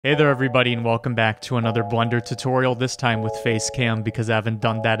Hey there everybody and welcome back to another Blender tutorial, this time with face cam because I haven't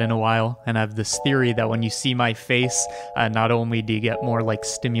done that in a while, and I have this theory that when you see my face, not only do you get more like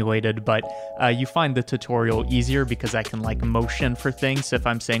stimulated, but you find the tutorial easier because I can like motion for things. So if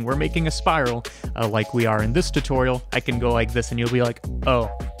I'm saying we're making a spiral, like we are in this tutorial, I can go like this and you'll be like, oh,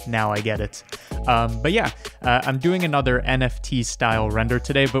 now I get it. But yeah, I'm doing another NFT style render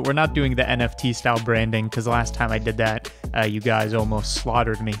today, but we're not doing the NFT style branding because last time I did that, you guys almost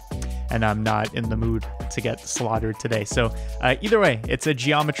slaughtered me, and I'm not in the mood to get slaughtered today. So either way, it's a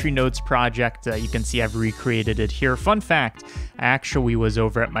geometry nodes project. You can see I've recreated it here. Fun fact, I actually was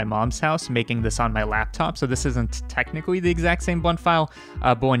over at my mom's house making this on my laptop, so this isn't technically the exact same blend file,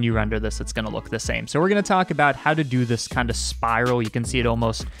 but when you render this, it's gonna look the same. So we're gonna talk about how to do this kind of spiral. You can see it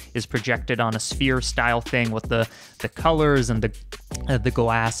almost is projected on a sphere style thing with the colors and the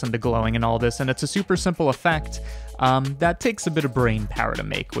glass and the glowing and all this, and it's a super simple effect. That takes a bit of brain power to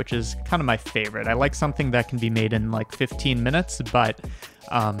make, which is kind of my favorite. I like something that can be made in like 15 minutes, but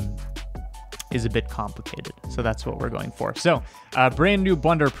is a bit complicated. So that's what we're going for. So brand new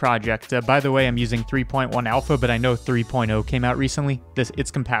Blender project. By the way, I'm using 3.1 alpha, but I know 3.0 came out recently.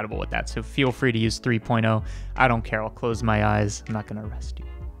 It's compatible with that. So feel free to use 3.0. I don't care. I'll close my eyes. I'm not going to arrest you.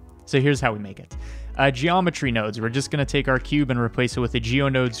 So here's how we make it. Geometry nodes. We're just going to take our cube and replace it with a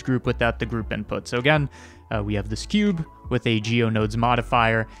geonodes group without the group input. So again, we have this cube with a geonodes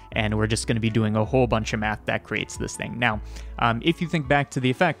modifier, and we're just going to be doing a whole bunch of math that creates this thing. Now, if you think back to the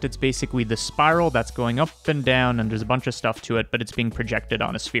effect, it's basically the spiral that's going up and down, and there's a bunch of stuff to it, but it's being projected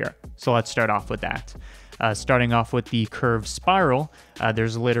on a sphere. So let's start off with that. Starting off with the curved spiral,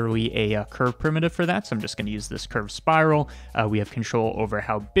 there's literally a curve primitive for that, so I'm just going to use this curved spiral. We have control over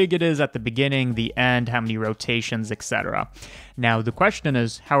how big it is at the beginning, the end, how many rotations, etc. Now, the question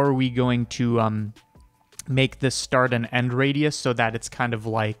is, how are we going to make this start and end radius so that it's kind of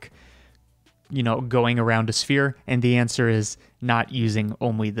like, you know, going around a sphere? And the answer is not using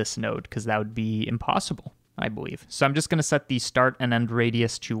only this node, because that would be impossible, I believe. So I'm just going to set the start and end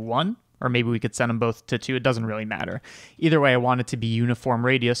radius to 1. Or maybe we could set them both to 2. It doesn't really matter. Either way, I want it to be uniform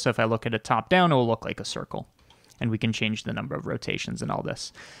radius, so if I look at it top down, it will look like a circle. And we can change the number of rotations and all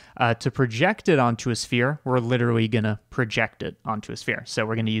this. To project it onto a sphere, we're literally going to project it onto a sphere. So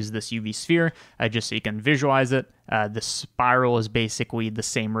we're going to use this UV sphere just so you can visualize it. The spiral is basically the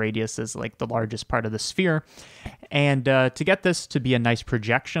same radius as like the largest part of the sphere. And to get this to be a nice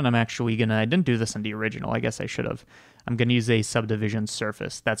projection, I'm actually going to, I didn't do this in the original, I guess I should have. I'm going to use a subdivision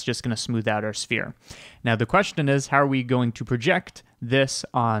surface. That's just going to smooth out our sphere. Now the question is, how are we going to project this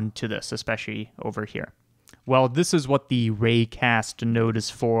onto this, especially over here? Well, this is what the raycast node is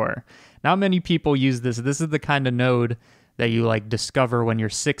for. Not many people use this. This is the kind of node that you like discover when you're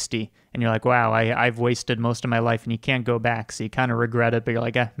 60 and you're like, wow, I've wasted most of my life, and you can't go back. So you kind of regret it, but you're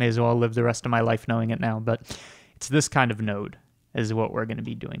like, may as well live the rest of my life knowing it now. But it's this kind of node is what we're going to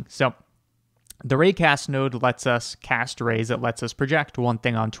be doing. So the raycast node lets us cast rays. It lets us project one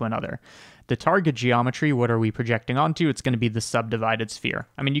thing onto another. The target geometry, what are we projecting onto? It's going to be the subdivided sphere.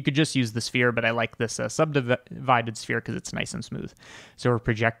 I mean, you could just use the sphere, but I like this subdivided sphere because it's nice and smooth. So we're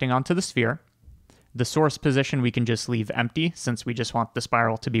projecting onto the sphere. The source position we can just leave empty since we just want the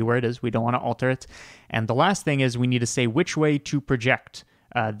spiral to be where it is. We don't want to alter it. And the last thing is we need to say which way to project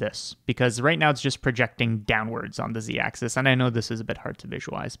this, because right now it's just projecting downwards on the z-axis, and I know this is a bit hard to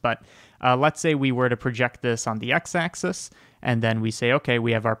visualize, but let's say we were to project this on the x-axis, and then we say, okay,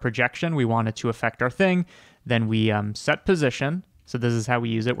 we have our projection, we want it to affect our thing, then we set position. So this is how we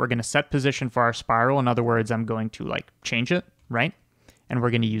use it. We're going to set position for our spiral. In other words, I'm going to like change it, right? And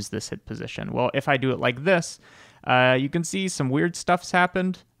we're going to use this hit position. Well, if I do it like this, you can see some weird stuff's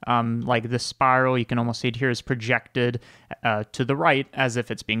happened. Like this spiral, you can almost see it here is projected to the right as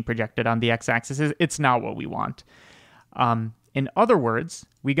if it's being projected on the x-axis. It's not what we want. In other words,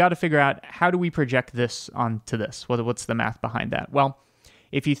 we got to figure out, how do we project this onto this? What's the math behind that? Well,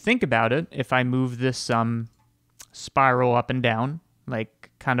 if you think about it, if I move this spiral up and down, like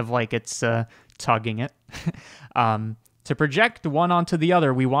kind of like it's tugging it, to project one onto the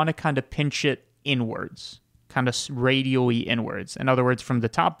other, we want to kind of pinch it inwards, kind of radially inwards. In other words, from the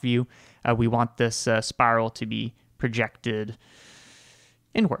top view, we want this spiral to be projected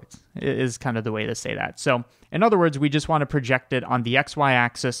inwards, is kind of the way to say that. So in other words, we just want to project it on the XY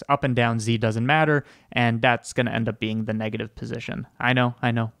axis, up and down, Z doesn't matter, and that's going to end up being the negative position. I know,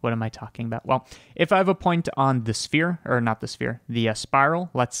 what am I talking about? Well, if I have a point on the sphere, or not the sphere, the spiral,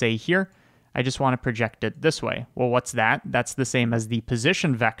 let's say here, I just want to project it this way. Well, what's that? That's the same as the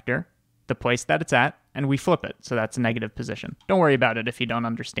position vector, the place that it's at, and we flip it. So that's a negative position. Don't worry about it if you don't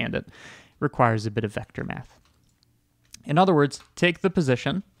understand it. It requires a bit of vector math. In other words, take the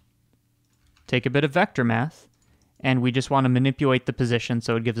position, take a bit of vector math, and we just want to manipulate the position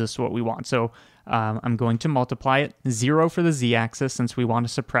so it gives us what we want. So I'm going to multiply it, 0 for the z-axis, since we want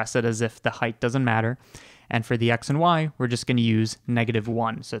to suppress it as if the height doesn't matter. And for the x and y, we're just going to use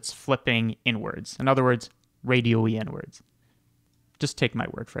 -1, so it's flipping inwards. In other words, radially inwards. Just take my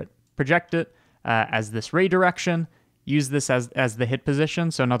word for it. Project it as this ray direction. Use this as the hit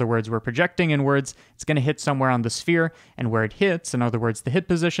position. So in other words, we're projecting inwards. It's going to hit somewhere on the sphere, and where it hits, in other words, the hit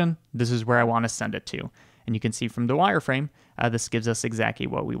position, this is where I want to send it to. And you can see from the wireframe, this gives us exactly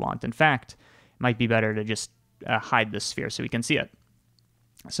what we want. In fact, it might be better to just hide this sphere so we can see it.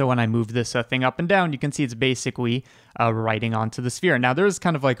 So when I move this thing up and down, you can see it's basically writing onto the sphere. Now, there's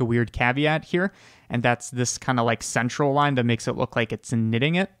kind of like a weird caveat here, and that's this kind of like central line that makes it look like it's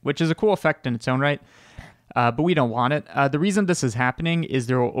knitting it, which is a cool effect in its own right, but we don't want it. The reason this is happening is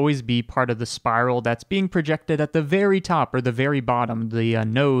there will always be part of the spiral that's being projected at the very top or the very bottom, the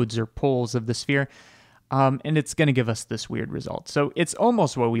nodes or poles of the sphere, and it's going to give us this weird result. So it's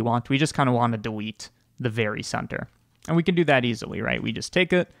almost what we want. We just kind of want to delete the very center. And we can do that easily, right? We just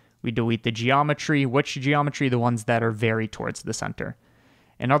take it, we delete the geometry. Which geometry? The ones that are very towards the center.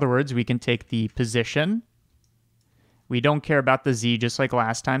 In other words, we can take the position. We don't care about the z just like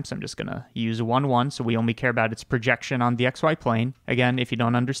last time, so I'm just going to use 1, 1. So we only care about its projection on the xy plane. Again, if you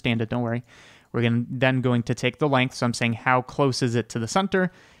don't understand it, don't worry. We're then going to take the length, so I'm saying how close is it to the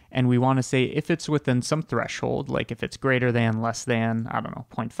center, and we want to say if it's within some threshold, like if it's greater than, less than, I don't know,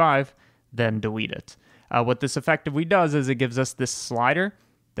 0.5, then delete it. What this effectively does is it gives us this slider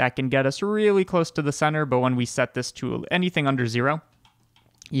that can get us really close to the center, but when we set this to anything under 0,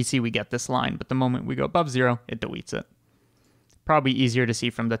 you see we get this line, but the moment we go above 0, it deletes it. Probably easier to see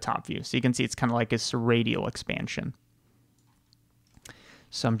from the top view. So you can see it's kind of like this radial expansion.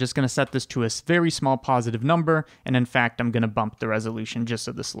 So I'm just going to set this to a very small positive number, and in fact, I'm going to bump the resolution just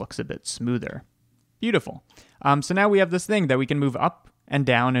so this looks a bit smoother. Beautiful. So now we have this thing that we can move up and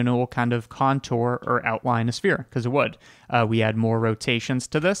down, and it will kind of contour or outline a sphere, because it would. We add more rotations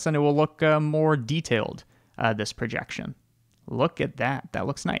to this, and it will look more detailed, this projection. Look at that. That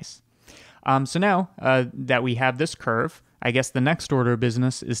looks nice. So now that we have this curve, I guess the next order of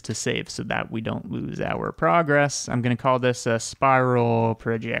business is to save so that we don't lose our progress. I'm going to call this a spiral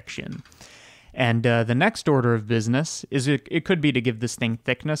projection. And the next order of business is it could be to give this thing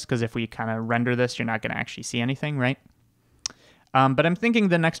thickness, because if we kind of render this, you're not going to actually see anything, right? But I'm thinking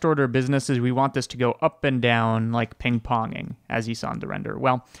the next order of business is we want this to go up and down like ping-ponging, as you saw in the render.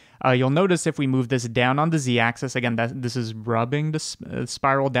 Well, you'll notice if we move this down on the z-axis, again, this is rubbing the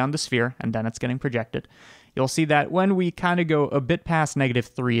spiral down the sphere, and then it's getting projected. You'll see that when we kind of go a bit past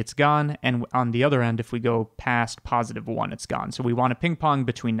 -3, it's gone, and on the other end, if we go past +1, it's gone. So we want to ping-pong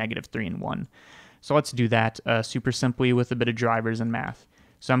between -3 and 1. So let's do that super simply with a bit of drivers and math.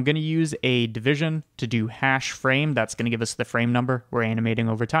 So I'm going to use a division to do hash frame. That's going to give us the frame number we're animating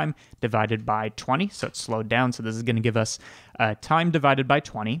over time, divided by 20. So it's slowed down. So this is going to give us time divided by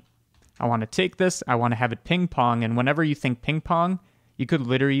 20. I want to take this. I want to have it ping pong. And whenever you think ping pong, you could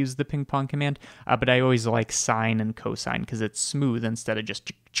literally use the ping pong command. But I always like sine and cosine because it's smooth instead of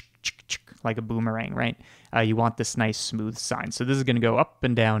just like a boomerang, right? You want this nice smooth sine. So this is going to go up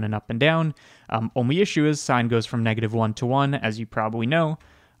and down and up and down. Only issue is sine goes from -1 to 1, as you probably know.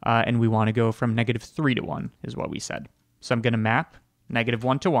 And we want to go from -3 to 1 is what we said. So I'm going to map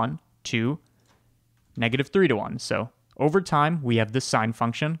 -1 to 1 to -3 to 1. So over time, we have this sine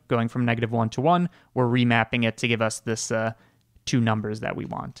function going from -1 to 1. We're remapping it to give us this two numbers that we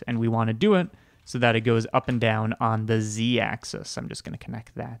want. And we want to do it so that it goes up and down on the z-axis. I'm just going to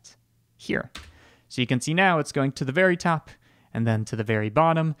connect that here. So you can see now it's going to the very top, and then to the very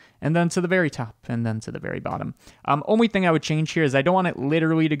bottom, and then to the very top, and then to the very bottom. Only thing I would change here is I don't want it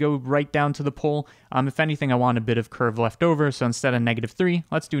literally to go right down to the pole. If anything, I want a bit of curve left over, so instead of -3,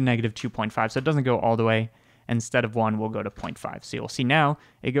 let's do -2.5, so it doesn't go all the way. Instead of 1, we'll go to 0.5. So you'll see now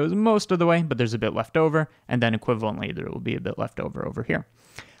it goes most of the way, but there's a bit left over, and then equivalently, there will be a bit left over here.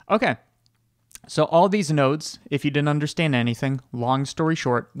 Okay. So all these nodes, if you didn't understand anything, long story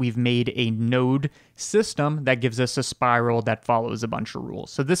short, we've made a node system that gives us a spiral that follows a bunch of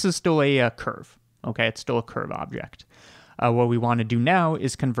rules. So this is still a curve, okay? It's still a curve object. What we want to do now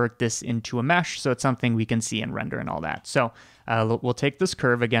is convert this into a mesh, so it's something we can see and render and all that. So we'll take this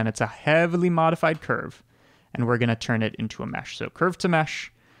curve. Again, it's a heavily modified curve, and we're going to turn it into a mesh. So curve to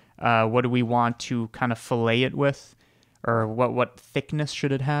mesh, what do we want to kind of fillet it with? Or what thickness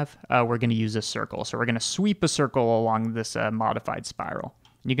should it have? We're going to use a circle. So we're going to sweep a circle along this modified spiral.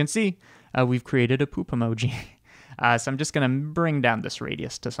 And you can see we've created a poop emoji. So I'm just going to bring down this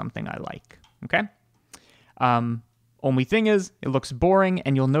radius to something I like. Okay. Only thing is, it looks boring,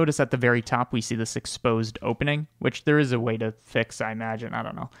 and you'll notice at the very top we see this exposed opening, which there is a way to fix, I imagine. I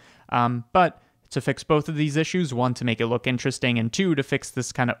don't know. But to fix both of these issues, one, to make it look interesting, and two, to fix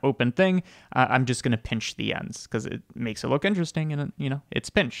this kind of open thing, I'm just going to pinch the ends because it makes it look interesting and, it's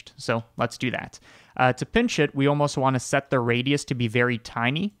pinched. So let's do that. To pinch it, we almost want to set the radius to be very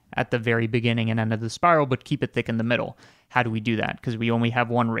tiny at the very beginning and end of the spiral, but keep it thick in the middle. How do we do that? Because we only have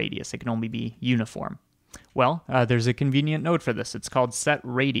one radius. It can only be uniform. Well, there's a convenient node for this. It's called set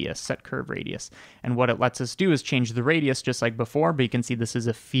radius, set curve radius. And what it lets us do is change the radius just like before, but you can see this is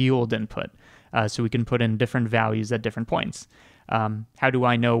a field input. So we can put in different values at different points. How do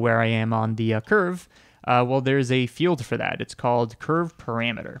I know where I am on the curve? Well, there's a field for that. It's called curve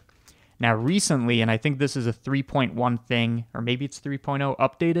parameter. Now, recently, and I think this is a 3.1 thing, or maybe it's 3.0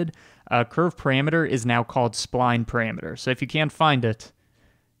 updated, curve parameter is now called spline parameter. So if you can't find it,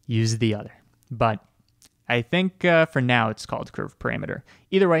 use the other. But I think for now it's called curve parameter.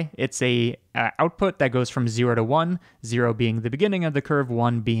 Either way, it's a output that goes from 0 to 1, 0 being the beginning of the curve,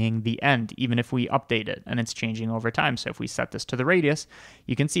 1 being the end, even if we update it, and it's changing over time. So if we set this to the radius,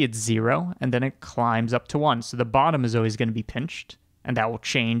 you can see it's 0, and then it climbs up to 1. So the bottom is always going to be pinched, and that will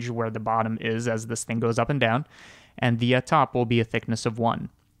change where the bottom is as this thing goes up and down, and the top will be a thickness of 1.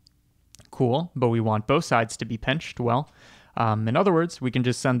 Cool, but we want both sides to be pinched. Well, in other words, we can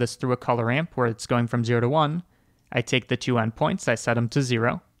just send this through a color ramp where it's going from 0 to 1. I take the two endpoints, I set them to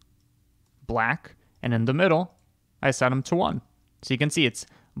 0, black, and in the middle, I set them to 1. So you can see it's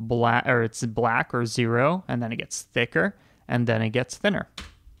black or 0, and then it gets thicker, and then it gets thinner.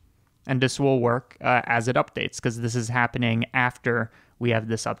 And this will work as it updates, because this is happening after we have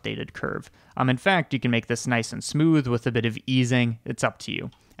this updated curve. In fact, you can make this nice and smooth with a bit of easing. It's up to you.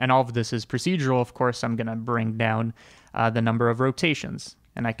 And all of this is procedural. Of course, I'm going to bring down the number of rotations,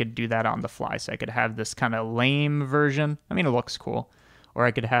 and I could do that on the fly. So I could have this kind of lame version. I mean, it looks cool. Or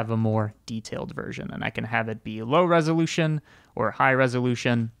I could have a more detailed version, and I can have it be low resolution or high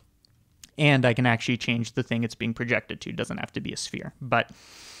resolution, and I can actually change the thing it's being projected to. It doesn't have to be a sphere, but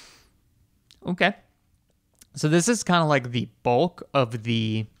okay. So this is kind of like the bulk of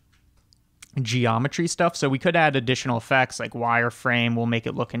the geometry stuff. So we could add additional effects like wireframe will make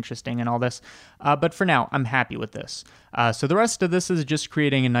it look interesting and all this. But for now, I'm happy with this. So the rest of this is just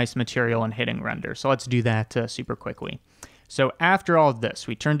creating a nice material and hitting render. So let's do that super quickly. So after all of this,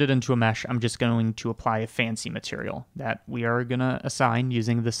 we turned it into a mesh. I'm just going to apply a fancy material that we are going to assign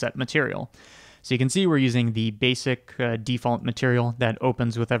using the set material. So you can see we're using the basic default material that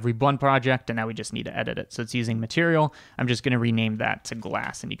opens with every Blend project, and now we just need to edit it. So it's using material. I'm just going to rename that to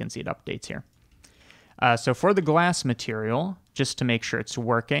glass, and you can see it updates here. So for the glass material, just to make sure it's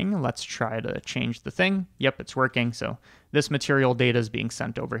working, let's try to change the thing. Yep, it's working. So this material data is being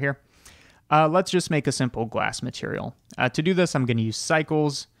sent over here. Let's just make a simple glass material. To do this, I'm going to use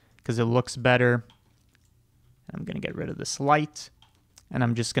cycles because it looks better. I'm going to get rid of this light. And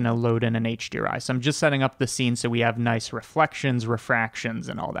I'm just going to load in an HDRI. So I'm just setting up the scene so we have nice reflections, refractions,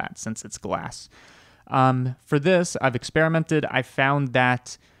 and all that since it's glass. For this, I've experimented. I found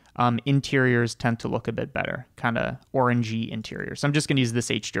that interiors tend to look a bit better, kind of orangey interiors. So I'm just going to use this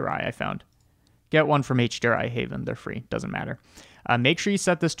HDRI I found. Get one from HDRI Haven. They're free. Doesn't matter. Make sure you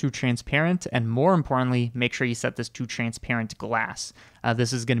set this to transparent, and more importantly, make sure you set this to transparent glass.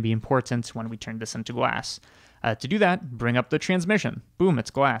 This is going to be important when we turn this into glass. To do that, bring up the transmission. Boom,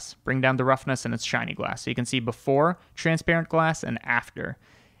 it's glass. Bring down the roughness and it's shiny glass. So you can see before transparent glass and after.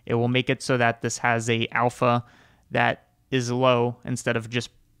 It will make it so that this has a alpha that is low instead of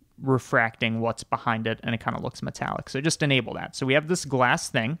just refracting what's behind it, and it kind of looks metallic. So just enable that. So we have this glass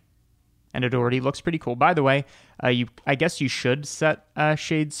thing, and it already looks pretty cool. By the way, I guess you should set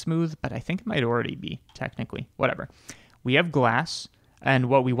shade smooth, but I think it might already be technically. Whatever. We have glass. And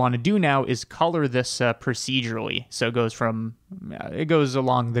what we want to do now is color this procedurally. So it goes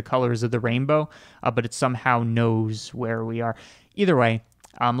along the colors of the rainbow, but it somehow knows where we are. Either way,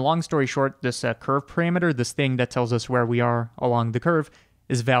 long story short, this curve parameter, this thing that tells us where we are along the curve,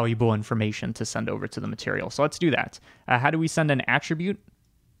 is valuable information to send over to the material. So let's do that. How do we send an attribute?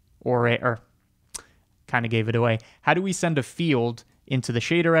 Or kind of gave it away. How do we send a field into the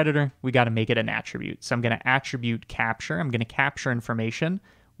shader editor? We got to make it an attribute. So I'm going to attribute capture. I'm going to capture information.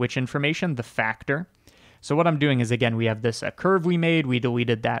 Which information? The factor. So what I'm doing is, again, we have this curve we made. We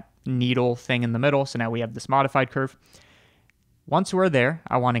deleted that needle thing in the middle. So now we have this modified curve. Once we're there,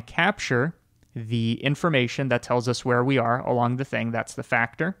 I want to capture the information that tells us where we are along the thing. That's the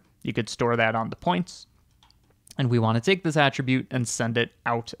factor. You could store that on the points. And we want to take this attribute and send it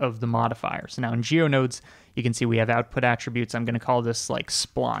out of the modifier. So now in geonodes, you can see we have output attributes. I'm going to call this like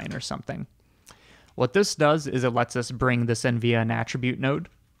spline or something. What this does is it lets us bring this in via an attribute node.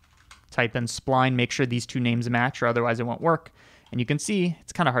 Type in spline, make sure these two names match or otherwise it won't work. And you can see,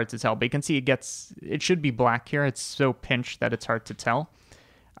 it's kind of hard to tell, but you can see it should be black here. It's so pinched that it's hard to tell.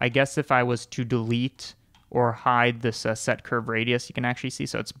 I guess if I was to delete or hide this set curve radius, you can actually see,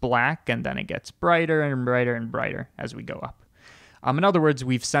 so it's black and then it gets brighter and brighter and brighter as we go up. In other words,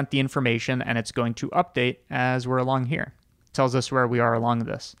 we've sent the information and it's going to update as we're along here. It tells us where we are along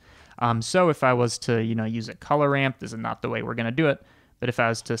this. So if I was to, use a color ramp, this is not the way we're going to do it, but if I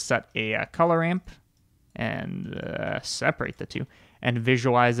was to set a color ramp and separate the two and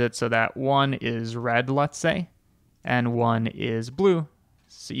visualize it so that one is red, let's say, and one is blue.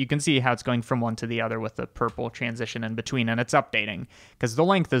 So you can see how it's going from one to the other with the purple transition in between, and it's updating because the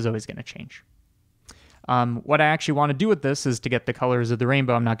length is always going to change. What I actually want to do with this is to get the colors of the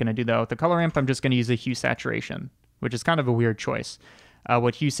rainbow. I'm not going to do that with the color ramp. I'm just going to use a hue saturation, which is kind of a weird choice.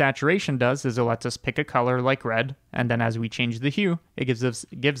 What hue saturation does is it lets us pick a color like red, and then as we change the hue, it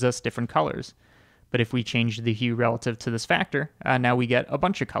gives us different colors. But if we change the hue relative to this factor, now we get a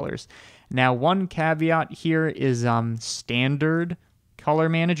bunch of colors. Now, one caveat here is standard color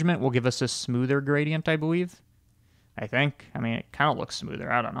management will give us a smoother gradient, I believe. I think. I mean, it kind of looks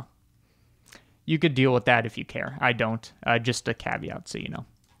smoother. I don't know. You could deal with that if you care. I don't. Just a caveat, so you know.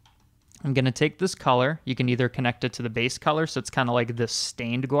 I'm going to take this color. You can either connect it to the base color, so it's kind of like this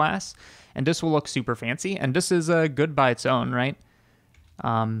stained glass, and this will look super fancy, and this is good by its own, right?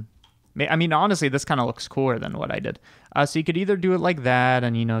 I mean, honestly, this kind of looks cooler than what I did. So you could either do it like that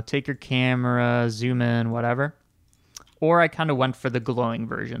and, take your camera, zoom in, whatever. Or I kind of went for the glowing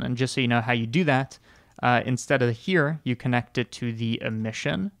version. And just so you know how you do that, instead of here, you connect it to the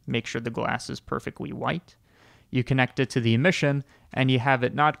emission. Make sure the glass is perfectly white. You connect it to the emission, and you have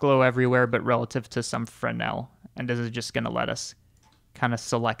it not glow everywhere, but relative to some Fresnel. And this is just going to let us kind of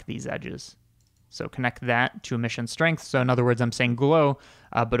select these edges. So connect that to emission strength. So in other words, I'm saying glow,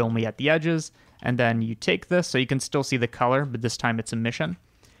 but only at the edges. And then you take this, so you can still see the color, but this time it's emission.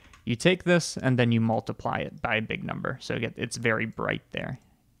 You take this, and then you multiply it by a big number. So it's very bright there.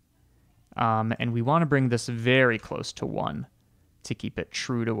 And we want to bring this very close to 1 to keep it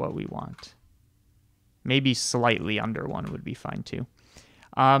true to what we want. Maybe slightly under 1 would be fine too.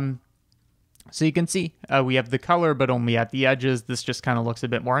 So you can see we have the color, but only at the edges. This just kind of looks a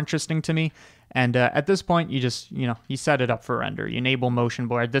bit more interesting to me. And at this point, you just, you set it up for render. You enable motion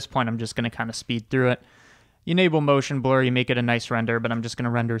blur. At this point, I'm just going to kind of speed through it. You enable motion blur, you make it a nice render, but I'm just going to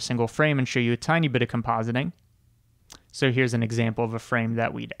render a single frame and show you a tiny bit of compositing. So here's an example of a frame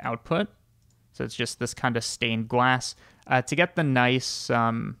that we'd output. So it's just this kind of stained glass. To get the nice,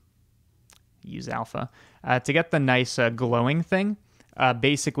 use alpha, to get the nice glowing thing,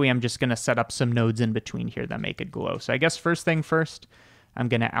 basically I'm just going to set up some nodes in between here that make it glow. So I guess first thing first, I'm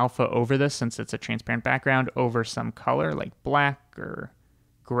going to alpha over this since it's a transparent background over some color like black or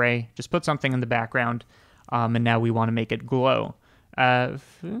gray. Just put something in the background. And now we want to make it glow.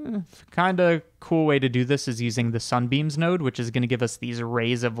 Kind of cool way to do this is using the sunbeams node, which is going to give us these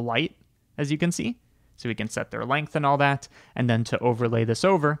rays of light, as you can see. So we can set their length and all that. And then to overlay this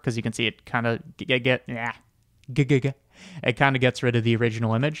over, because you can see it kind of it kind of gets rid of the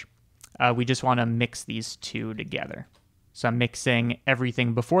original image. We just want to mix these two together. So I'm mixing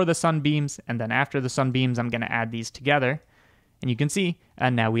everything before the sunbeams, and then after the sunbeams, I'm going to add these together. And you can see,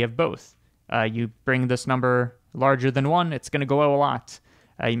 and now we have both. You bring this number larger than 1, it's going to glow a lot.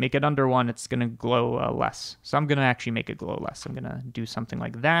 You make it under 1, it's going to glow less. So I'm going to actually make it glow less. I'm going to do something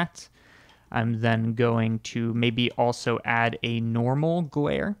like that. I'm then going to maybe also add a normal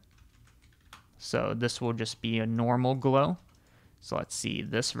glare. So this will just be a normal glow. So let's see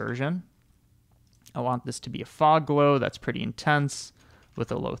this version. I want this to be a fog glow. That's pretty intense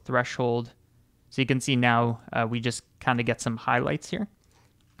with a low threshold. So you can see now we just kind of get some highlights here.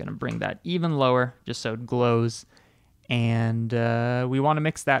 Going to bring that even lower just so it glows, and we want to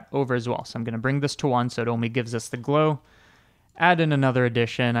mix that over as well. So I'm going to bring this to 1 so it only gives us the glow. Add in another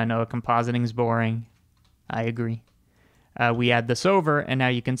addition. I know compositing is boring. I agree. We add this over, and now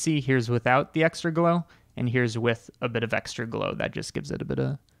you can see here's without the extra glow, and here's with a bit of extra glow. That just gives it a bit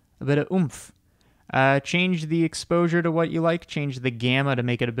of oomph. Change the exposure to what you like. Change the gamma to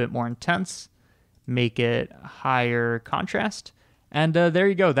make it a bit more intense. Make it higher contrast. And there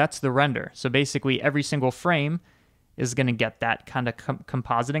you go, that's the render. So basically every single frame is going to get that kind of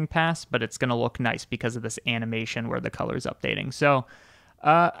compositing pass, but it's going to look nice because of this animation where the color is updating. So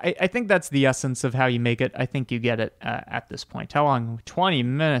I think that's the essence of how you make it. I think you get it at this point. How long? 20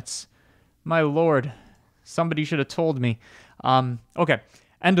 minutes. My lord, somebody should have told me. Okay,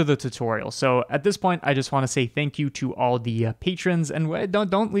 end of the tutorial. So at this point, I just want to say thank you to all the patrons, and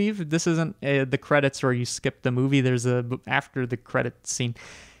don't leave. This isn't the credits or you skip the movie. There's a after the credit scene.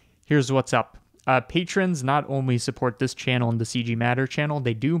 Here's what's up. Patrons not only support this channel and the CG Matter channel,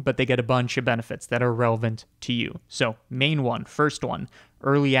 they do, but they get a bunch of benefits that are relevant to you. So main one, first one,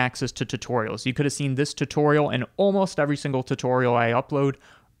 early access to tutorials. You could have seen this tutorial and almost every single tutorial I upload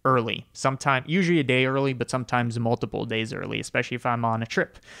early, usually a day early, but sometimes multiple days early, especially if I'm on a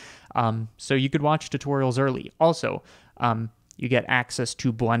trip. So you could watch tutorials early. Also, you get access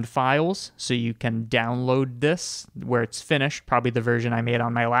to blend files, so you can download this where it's finished, probably the version I made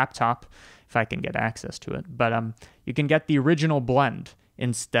on my laptop, if I can get access to it. But you can get the original blend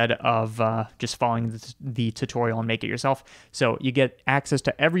instead of just following the tutorial and make it yourself. So you get access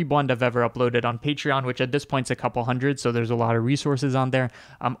to every blend I've ever uploaded on Patreon, which at this point is a couple hundred, so there's a lot of resources on there.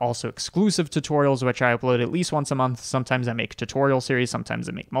 Also exclusive tutorials, which I upload at least once a month. Sometimes I make tutorial series, sometimes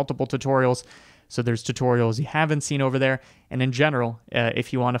I make multiple tutorials. So there's tutorials you haven't seen over there. And in general,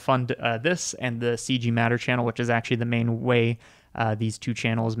 if you want to fund this and the CG Matter channel, which is actually the main way these two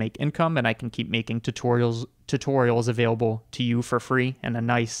channels make income, and I can keep making tutorials available to you for free in a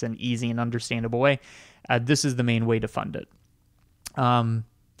nice and easy and understandable way, this is the main way to fund it.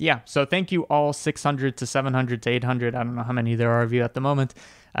 Yeah, so thank you all 600 to 700 to 800. I don't know how many there are of you at the moment.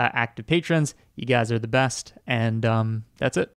 Active patrons. You guys are the best. And that's it.